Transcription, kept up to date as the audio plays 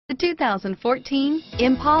The 2014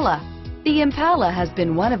 Impala. The Impala has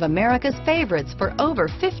been one of America's favorites for over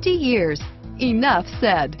 50 years. Enough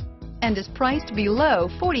said. And is priced below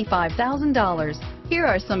 $45,000. Here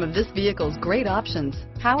are some of this vehicle's great options: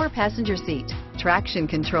 power passenger seat, traction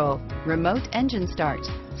control, remote engine start,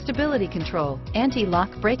 stability control, anti-lock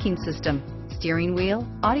braking system, steering wheel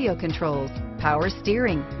audio controls, power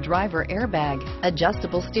steering, driver airbag,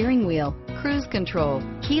 adjustable steering wheel, cruise control,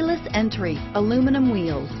 keyless entry, aluminum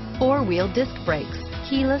wheels, four-wheel disc brakes,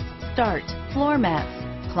 keyless start, floor mats,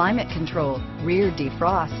 climate control, rear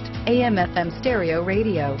defrost, AM/FM stereo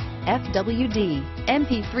radio, FWD,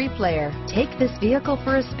 MP3 player. Take this vehicle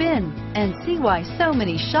for a spin and see why so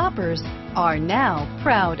many shoppers are now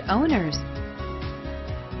proud owners.